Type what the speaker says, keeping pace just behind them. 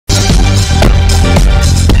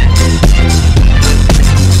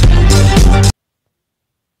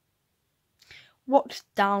what's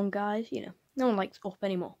down, guys? No one likes up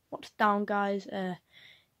anymore. What's down, guys?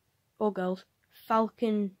 Or girls.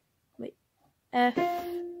 Falcon. Wait. F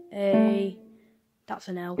A. That's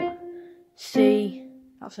an L. C.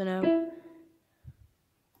 That's an O.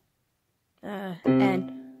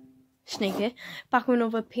 N. Sneaker. Back with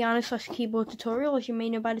another piano/keyboard tutorial, as you may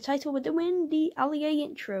know by the title. We're doing the Ali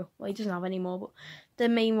intro. Well, he doesn't have any more, but the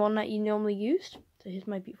main one that you normally used. So here's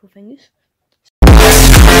my beautiful fingers.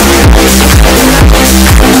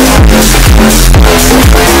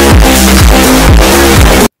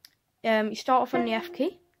 You start off on the F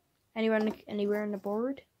key, anywhere in the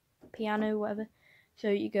board, piano, whatever. So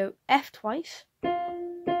you go F twice,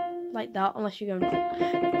 like that, unless you're going,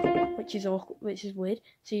 which is weird.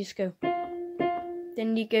 So you just go.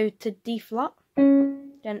 Then you go to D flat,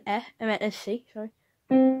 then C, sorry,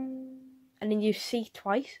 and then you C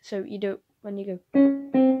twice. So you do it when you go,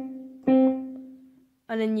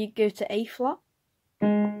 and then you go to A flat,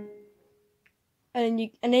 and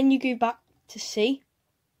then you go back to C.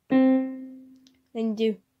 Then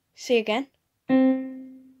do C again, and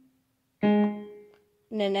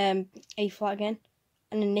then A flat again,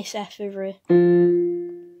 and then this F over here.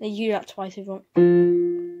 Then you do that twice if you want.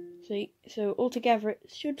 So altogether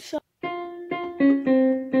it should sound.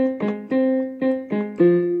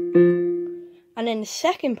 And then the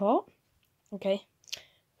second part,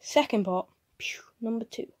 number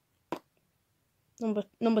two.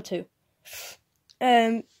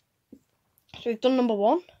 So we've done number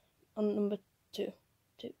one and number two.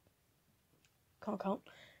 Can't count.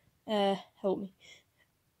 Help me.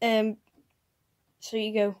 So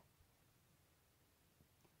you go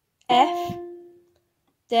F,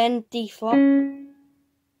 then D flat, and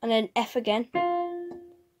then F again,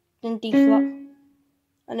 then D flat,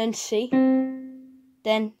 and then C,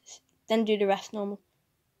 then do the rest normal.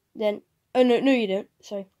 Then no you don't.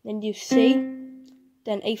 Sorry. Then do C,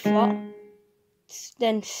 then A flat,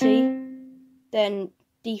 then C, then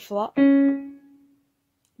D flat,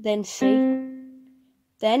 then C,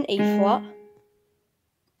 then A flat,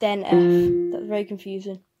 then F. That's very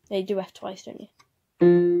confusing. You do F twice, don't you?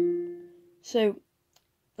 So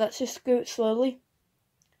let's just go slowly.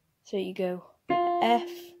 So you go F,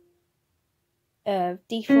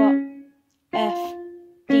 D flat, F,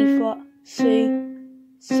 D flat, C,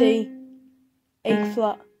 A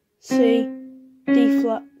flat, C, D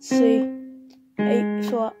flat, C, A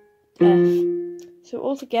flat, F. So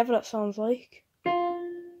altogether that sounds like.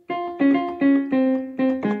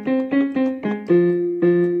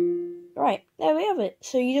 Right, there we have it.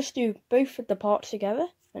 So you just do both of the parts together.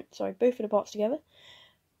 So you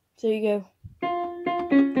go.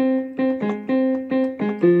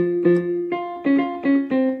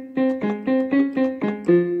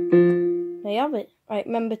 There you have it. Right,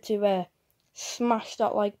 remember to smash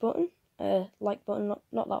that like button. Like button,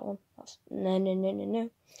 not that one. That's no.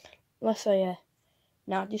 Let's say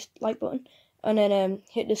just like button, and then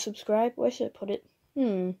hit the subscribe. Where should I put it?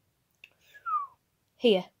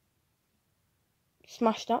 Here.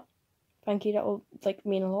 Smash that. Thank you. That will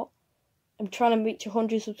mean a lot. I'm trying to reach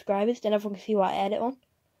 100 subscribers. Then everyone can see what I edit on,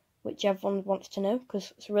 which everyone wants to know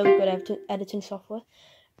because it's a really good editing software.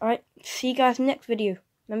 All right. See you guys in the next video.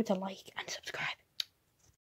 Remember to like and subscribe.